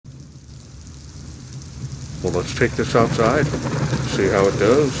Well, let's take this outside, see how it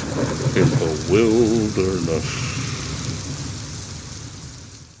does in the wilderness.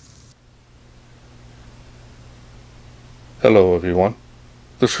 Hello everyone,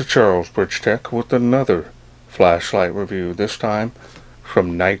 this is Charles BridgTec with another flashlight review, this time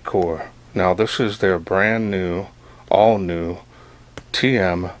from Nitecore. Now this is their brand new, all new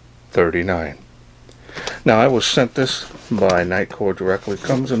TM39. Now I was sent this by Nitecore directly. It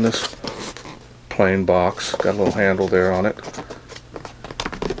comes in this plain box, got a little handle there on it.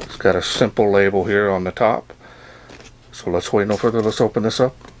 It's got a simple label here on the top. So let's wait no further, let's open this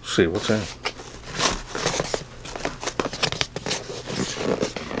up, see what's in.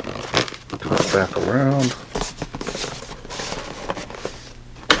 Back around.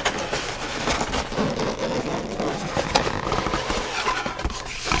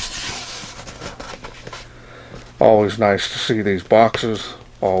 Always nice to see these boxes,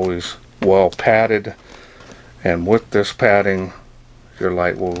 always well padded, and with this padding your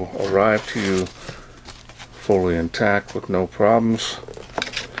light will arrive to you fully intact with no problems.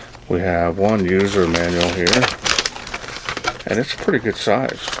 We have one user manual here, and it's a pretty good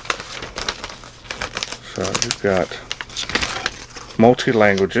size. So you've got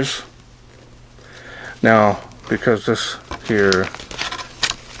multi-languages. Now, because this here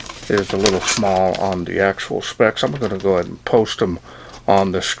is a little small on the actual specs, I'm going to go ahead and post them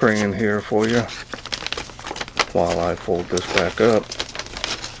on the screen here for you while I fold this back up.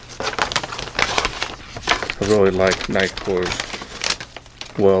 I really like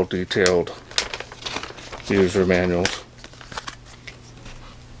Nitecore's well-detailed user manuals.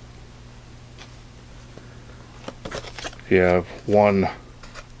 You have one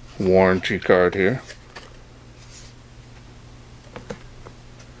warranty card here.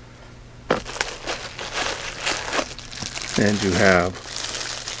 And you have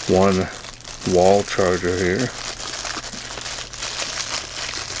one wall charger here.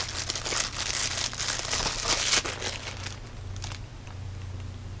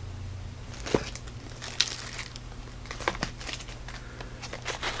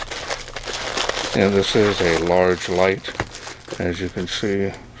 And this is a large light. As you can see,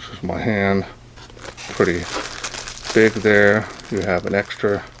 this is my hand. Pretty big there. You have an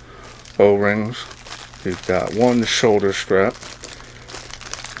extra O-rings. You've got one shoulder strap,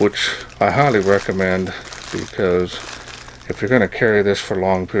 which I highly recommend because if you're going to carry this for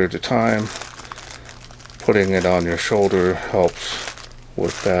long periods of time, putting it on your shoulder helps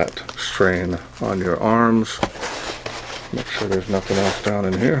with that strain on your arms. Make sure there's nothing else down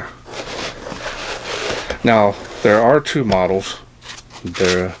in here. Now, there are two models.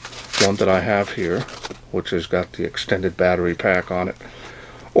 The one that I have here, which has got the extended battery pack on it,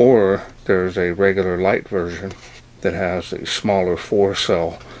 or there's a regular light version that has a smaller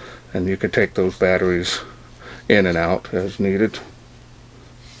 4-cell, and you can take those batteries in and out as needed.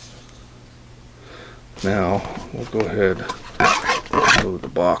 Now, we'll go ahead and move the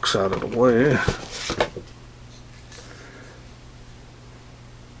box out of the way.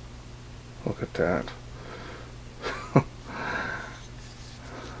 Look at that.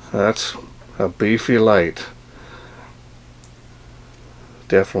 That's a beefy light.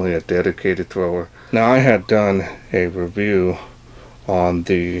 Definitely a dedicated thrower. Now I had done a review on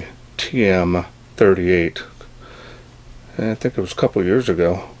the TM38, and I think it was a couple years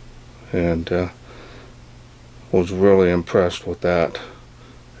ago, and was really impressed with that.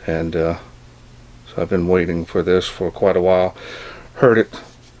 And so I've been waiting for this for quite a while. Heard it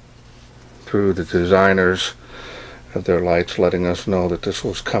through the designers of their lights letting us know that this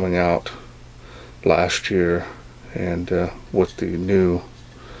was coming out last year, and with the new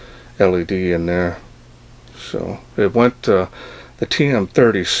LED in there. So it went, the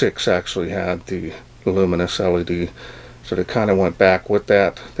TM36 actually had the luminous LED, so they kind of went back with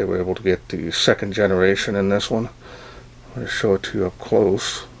that. They were able to get the second generation in this one. I'm going to show it to you up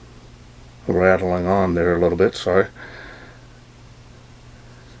close. Rattling on there a little bit, sorry.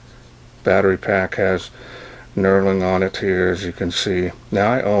 Battery pack has knurling on it here, as you can see.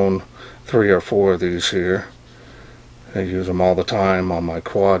 Now I own 3 or 4 of these here. I use them all the time on my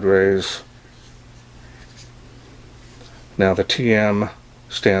quad rays. Now the TM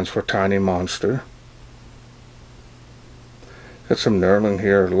stands for Tiny Monster. Got some knurling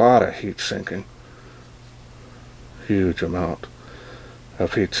here, a lot of heat sinking. Huge amount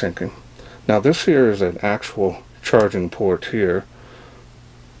of heat sinking. Now this here is an actual charging port here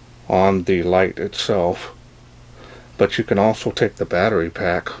on the light itself, but you can also take the battery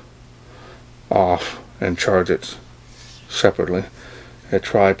pack off and charge it separately. A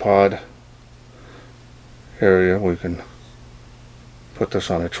tripod area, we can put this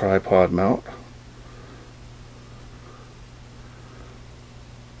on a tripod mount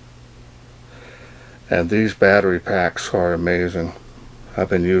And these battery packs are amazing. I've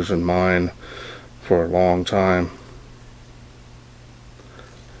been using mine for a long time.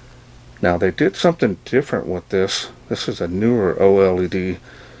 Now they did something different with this. This is a newer OLED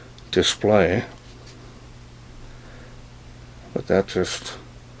display, but that just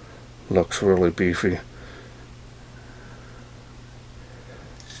looks really beefy.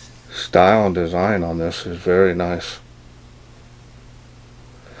 Style and design on this is very nice.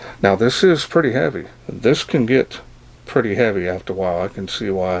 Now this is pretty heavy. This can get pretty heavy after a while. I can see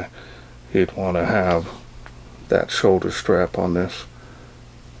why you'd want to have that shoulder strap on this.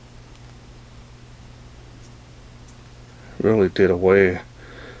 Really did away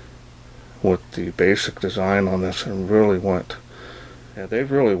with the basic design on this and really went, yeah, they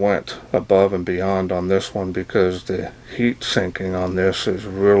really went above and beyond on this one, because the heat sinking on this is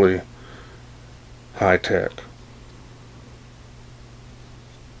really high tech.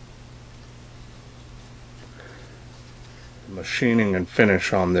 Machining and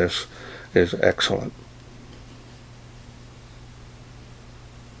finish on this is excellent.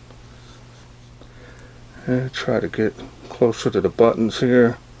 And try to get closer to the buttons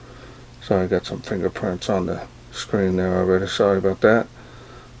here. Sorry, I got some fingerprints on the screen there already. Sorry about that.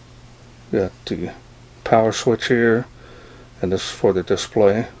 Got the power switch here, and this is for the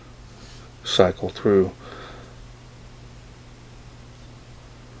display. Cycle through.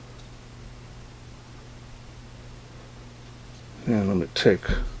 And let me take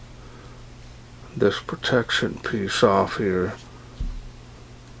this protection piece off here.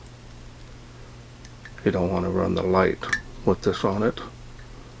 You don't want to run the light with this on it.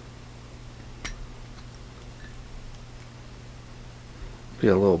 Be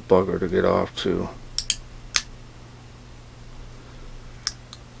a little bugger to get off too.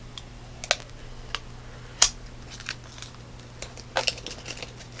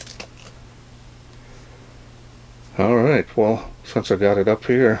 Alright, well, since I got it up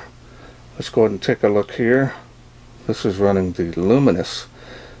here, let's go ahead and take a look here. This is running the Luminous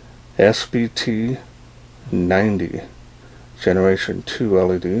SBT 90 Generation 2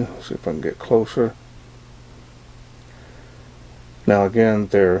 LED. Let's see if I can get closer. Now again,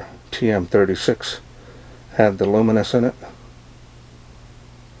 their TM36 had the luminous in it,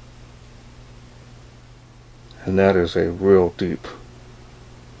 and that is a real deep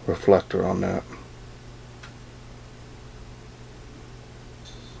reflector on that.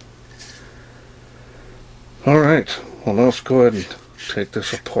 Alright, well, let's go ahead and take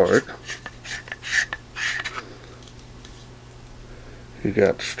this apart. You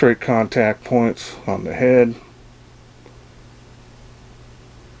got straight contact points on the head.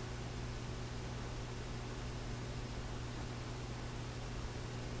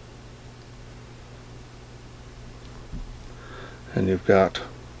 And you've got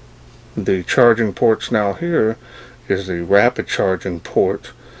the charging ports. Now here is the rapid charging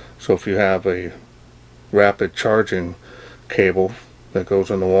port. So if you have a rapid charging cable that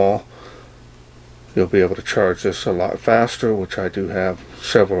goes in the wall, you'll be able to charge this a lot faster, which I do have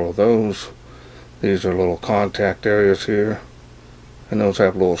several of those. These are little contact areas here, and those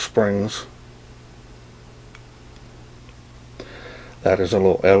have little springs. That is a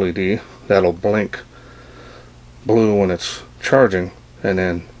little LED that'll blink blue when it's charging and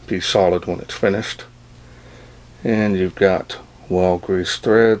then be solid when it's finished. And you've got well greased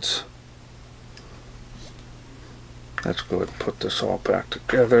threads. Let's go ahead and put this all back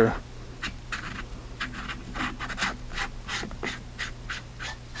together.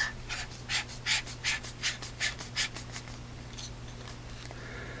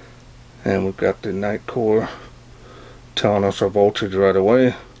 And we've got the Nitecore telling us our voltage right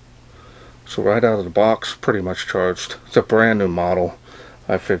away. So right out of the box, pretty much charged. It's a brand new model.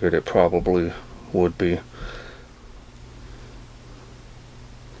 I figured it probably would be.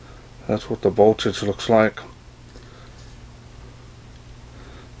 That's what the voltage looks like.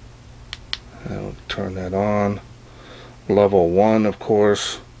 And we'll turn that on. Level 1, of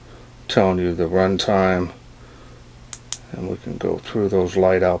course, telling you the runtime. And we can go through those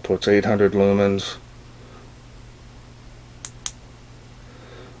light outputs. 800 lumens.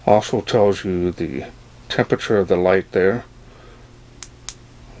 Also tells you the temperature of the light there.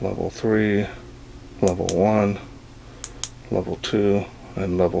 Level 3, level 1, level 2,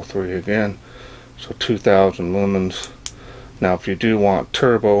 and level 3 again. So 2000 lumens. Now if you do want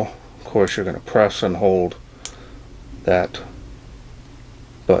turbo, of course you're going to press and hold that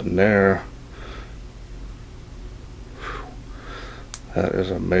button there. That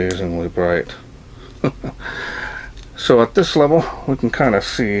is amazingly bright. So at this level we can kind of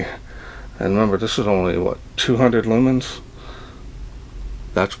see, and remember this is only what, 200 lumens.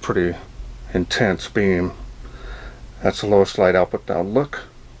 That's pretty intense beam. That's the lowest light output. Now look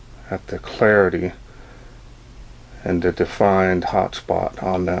at the clarity and the defined hot spot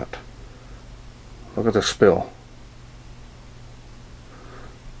on that. Look at the spill.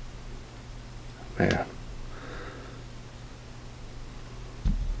 Man.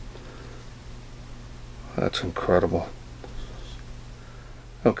 That's incredible.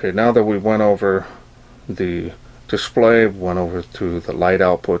 Okay, now that we went over the display, went over to the light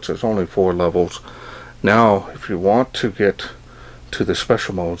outputs, there's only 4 levels. Now, if you want to get to the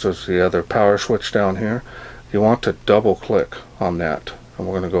special modes, there's the other power switch down here. You want to double click on that. And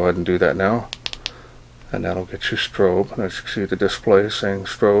we're going to go ahead and do that now. And that'll get you strobe. And as you can see the display saying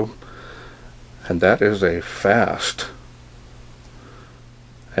strobe. And that is a fast.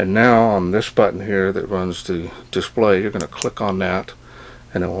 And now on this button here that runs the display, you're going to click on that.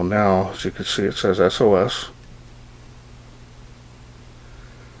 And it will now, as you can see, it says SOS.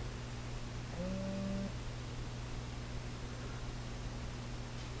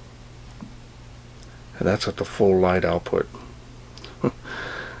 And that's at the full light output.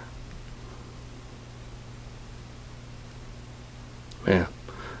 Man,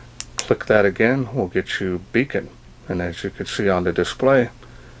 click that again, will get you beacon. And as you can see on the display.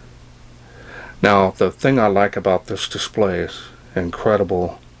 Now, the thing I like about this display is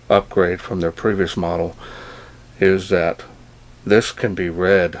incredible upgrade from their previous model is that this can be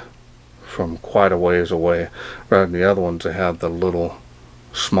read from quite a ways away, rather than the other ones that have the little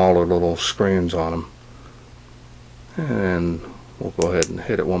smaller little screens on them. And we'll go ahead and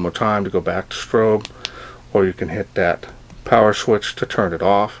hit it one more time to go back to strobe, or you can hit that power switch to turn it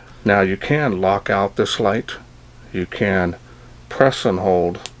off. Now you can lock out this light. You can press and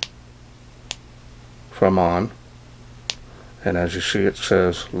hold from on, and as you see it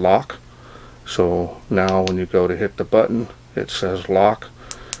says lock. So now when you go to hit the button, it says lock.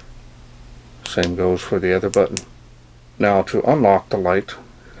 Same goes for the other button. Now to unlock the light,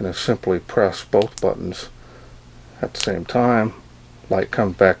 you're going to simply press both buttons at the same time. Light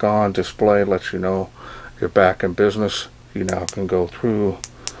comes back on, display lets you know you're back in business. You now can go through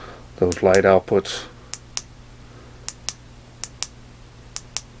those light outputs.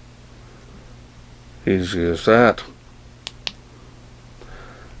 Easy as that.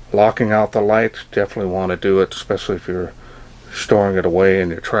 Locking out the light, definitely want to do it, especially if you're storing it away in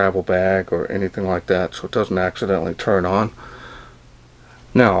your travel bag or anything like that, so it doesn't accidentally turn on.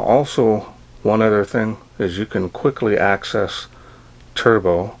 Now also, one other thing is you can quickly access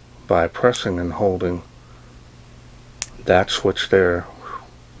turbo by pressing and holding that switch there.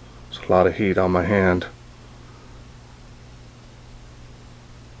 There's a lot of heat on my hand.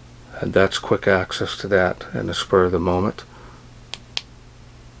 And that's quick access to that in the spur of the moment.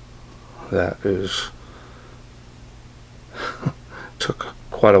 That is took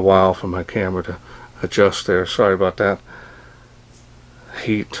quite a while for my camera to adjust there. Sorry about that.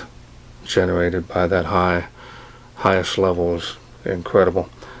 Heat generated by that highest level is incredible.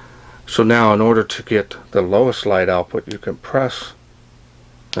 So now in order to get the lowest light output, you can press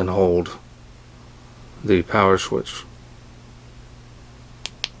and hold the power switch.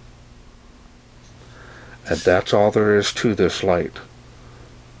 And that's all there is to this light.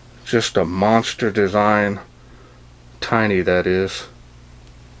 Just a monster design. Tiny, that is.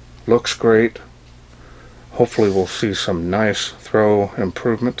 Looks great. Hopefully we'll see some nice throw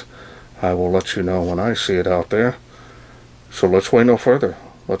improvement. I will let you know when I see it out there. So let's wait no further.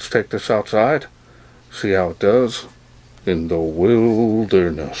 Let's take this outside, see how it does in the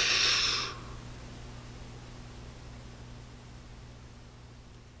wilderness.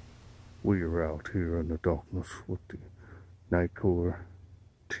 We are out here in the darkness with the Nitecore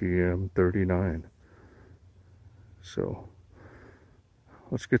TM39. So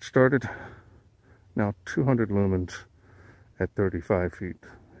let's get started. Now 200 lumens at 35 feet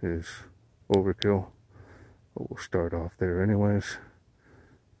is overkill, but we'll start off there anyways.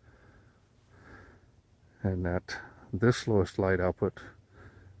 And at this lowest light output,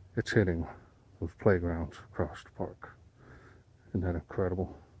 it's hitting those playgrounds across the park. Isn't that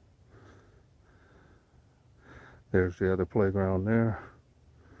incredible? There's the other playground there.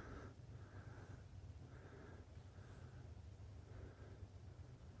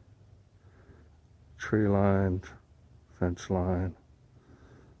 Tree line, fence line.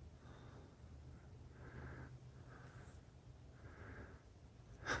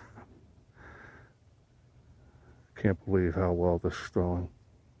 Can't believe how well this is throwing.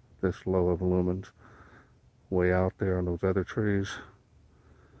 This low of lumens. Way out there on those other trees.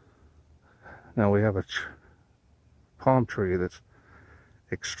 Now we have a palm tree that's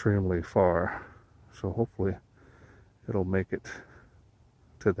extremely far. So hopefully it'll make it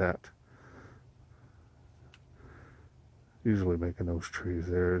to that Easily making those trees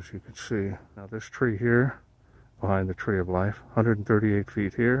there, as you can see. Now this tree here, behind the tree of life, 138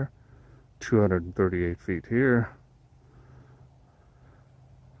 feet here, 238 feet here.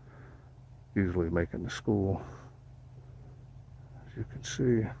 Easily making the school, as you can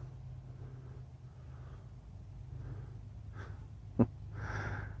see.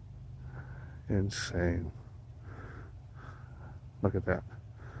 Insane. Look at that.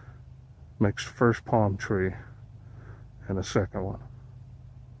 Makes the first palm tree and a second one.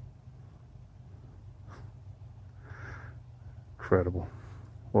 Incredible.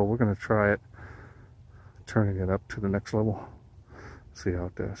 Well, we're going to try it, turning it up to the next level. See how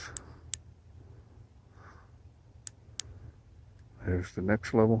it does. There's the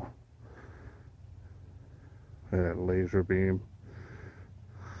next level. That laser beam.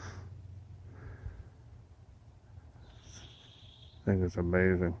 Thing is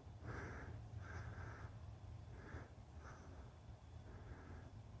amazing.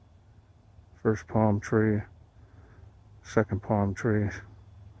 First palm tree, second palm tree.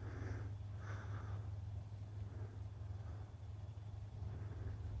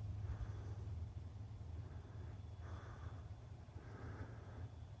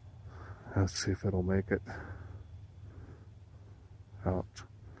 Let's see if it'll make it out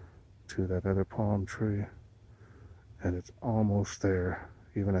to that other palm tree. And it's almost there,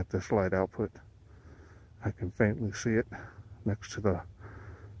 even at this light output. I can faintly see it next to the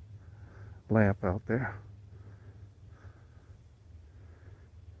lamp out there.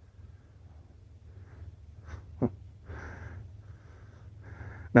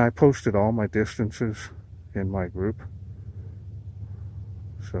 Now I posted all my distances in my group,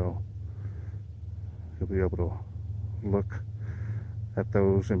 so you'll be able to look at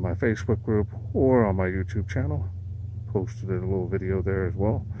those in my Facebook group or on my YouTube channel. Posted a little video there as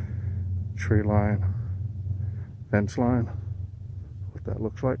well. Tree line, fence line, what that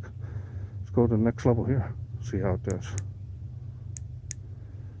looks like. Let's go to the next level here, see how it does.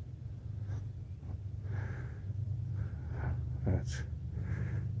 That's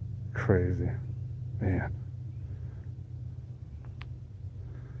crazy, man.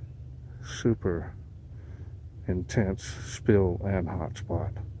 Super intense spill and hot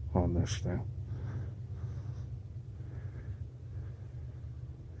spot on this thing.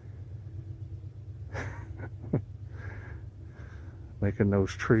 Making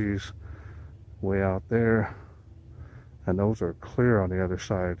those trees way out there, and those are clear on the other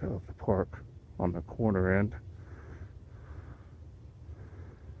side of the park on the corner end.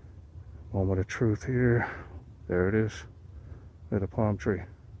 Moment of truth here. There it is. At a palm tree.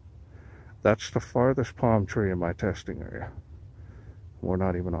 That's the farthest palm tree in my testing area. We're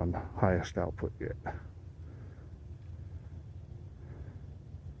not even on highest output yet.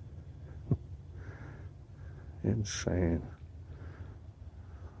 Insane.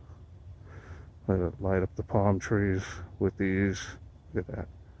 Let it light up the palm trees with these. Look at that.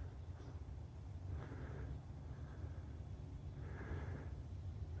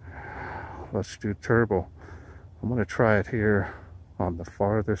 Let's do turbo. I'm going to try it here on the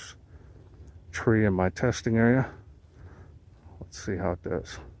farthest tree in my testing area. Let's see how it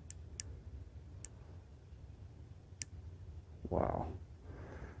does. Wow.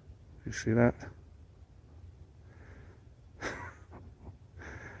 You see that?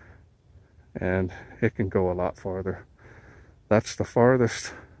 And it can go a lot farther. That's the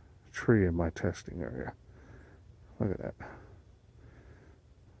farthest tree in my testing area. Look at that.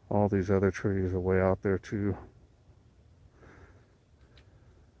 All these other trees are way out there too.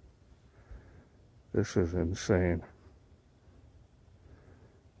 This is insane.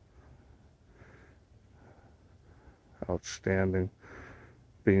 Outstanding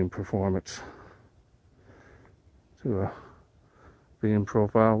beam performance. To a beam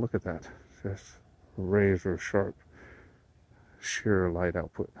profile, look at that. Just razor sharp, sheer light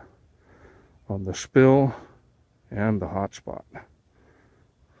output on the spill and the hot spot.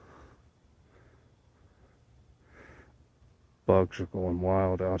 Bugs are going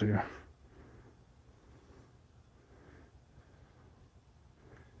wild out here.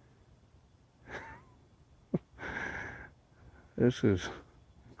 This is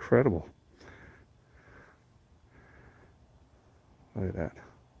incredible. Look at that.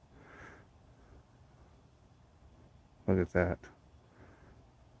 Look at that.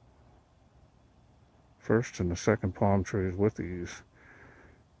 First and the second palm trees with these.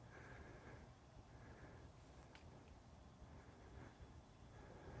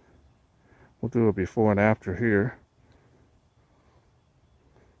 We'll do a before and after here.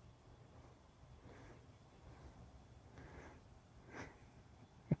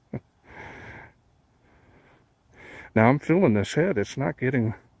 Now I'm feeling this head. It's not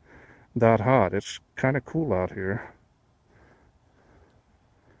getting that hot. It's kind of cool out here.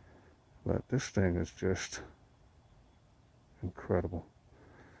 But this thing is just incredible.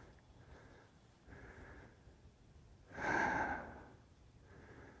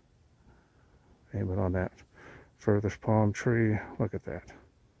 Aim it on that furthest palm tree. Look at that.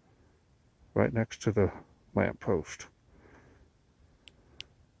 Right next to the lamp post.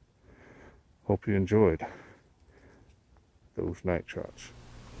 Hope you enjoyed those night shots.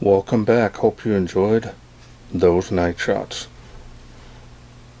 Welcome back. Hope you enjoyed those night shots.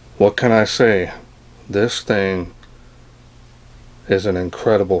 What can I say? This thing is an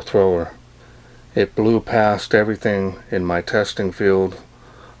incredible thrower. It blew past everything in my testing field.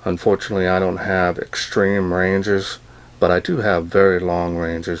 Unfortunately, I don't have extreme ranges, but I do have very long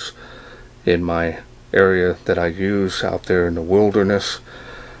ranges in my area that I use out there in the wilderness.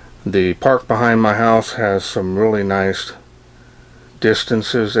 The park behind my house has some really nice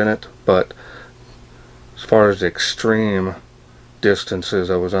distances in it, but as far as extreme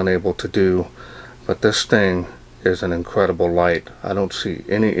distances I was unable to do. But this thing is an incredible light. I don't see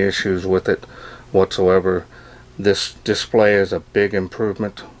any issues with it whatsoever. This display is a big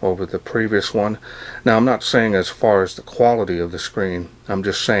improvement over the previous one. Now I'm not saying as far as the quality of the screen, I'm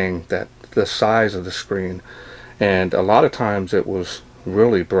just saying that the size of the screen, and a lot of times it was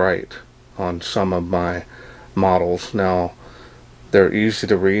really bright on some of my models. Now they're easy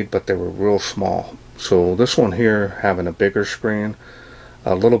to read, but they were real small. So this one here, having a bigger screen,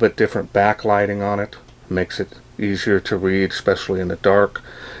 a little bit different backlighting on it, makes it easier to read, especially in the dark.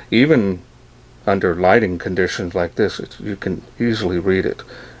 Even under lighting conditions like this, you can easily read it.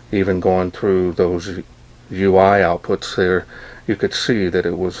 Even going through those UI outputs there, you could see that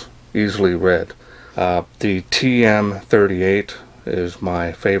it was easily read. The TM38 is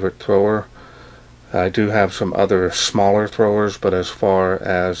my favorite thrower. I do have some other smaller throwers, but as far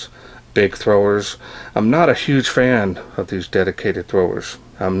as big throwers, I'm not a huge fan of these dedicated throwers.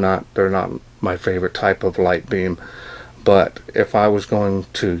 They're not my favorite type of light beam. But if I was going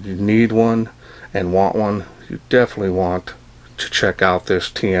to need one and want one, you definitely want to check out this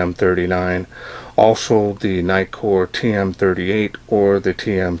TM39. Also the Nitecore TM38 or the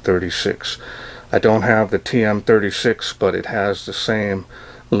TM36. I don't have the TM36, but it has the same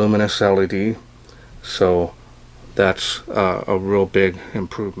luminous LED, so that's a real big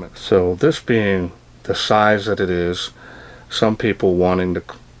improvement. So this being the size that it is, some people wanting to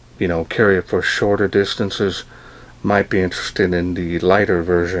carry it for shorter distances might be interested in the lighter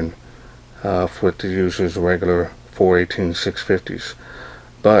version for it to use as regular 418-650s.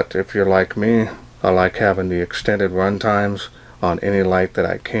 But if you're like me, I like having the extended run times on any light that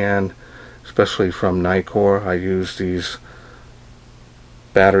I can, especially from Nitecore. I use these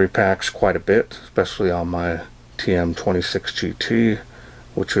battery packs quite a bit, especially on my TM26 GT,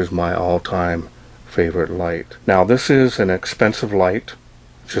 which is my all-time favorite light. Now this is an expensive light,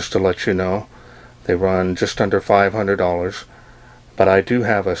 just to let you know. They run just under $500, but I do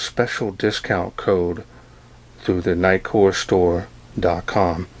have a special discount code through the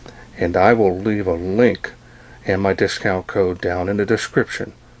NitecoreStore.com, and I will leave a link and my discount code down in the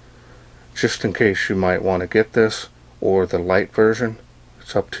description, just in case you might want to get this or the light version.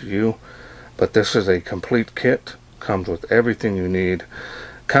 It's up to you, but this is a complete kit, comes with everything you need.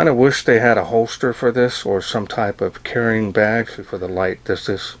 Kind of wish they had a holster for this or some type of carrying bag for the light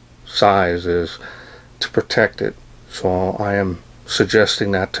this size is, to protect it. So I am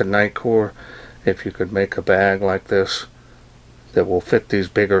suggesting that to Nitecore, if you could make a bag like this that will fit these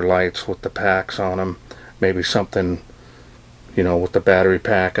bigger lights with the packs on them, maybe something with the battery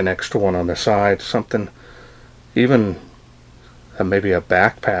pack, an extra one on the side, something, even maybe a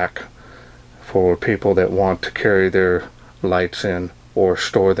backpack for people that want to carry their lights in or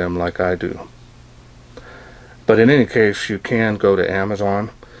store them like I do. But in any case, you can go to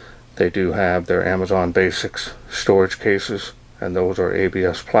Amazon. They do have their Amazon Basics storage cases, and those are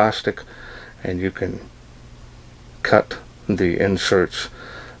ABS plastic, and you can cut the inserts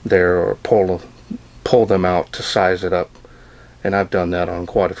there or pull them out to size it up, and I've done that on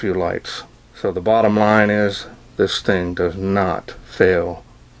quite a few lights. So the bottom line is, this thing does not fail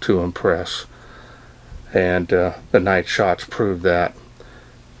to impress, and the night shots prove that.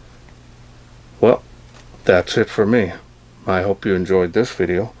 Well, that's it for me. I hope you enjoyed this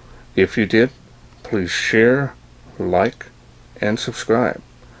video. If you did, please share, like, and subscribe.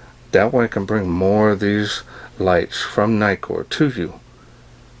 That way I can bring more of these lights from Nitecore to you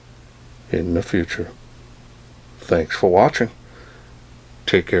in the future. Thanks for watching.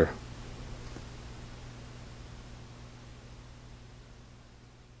 Take care.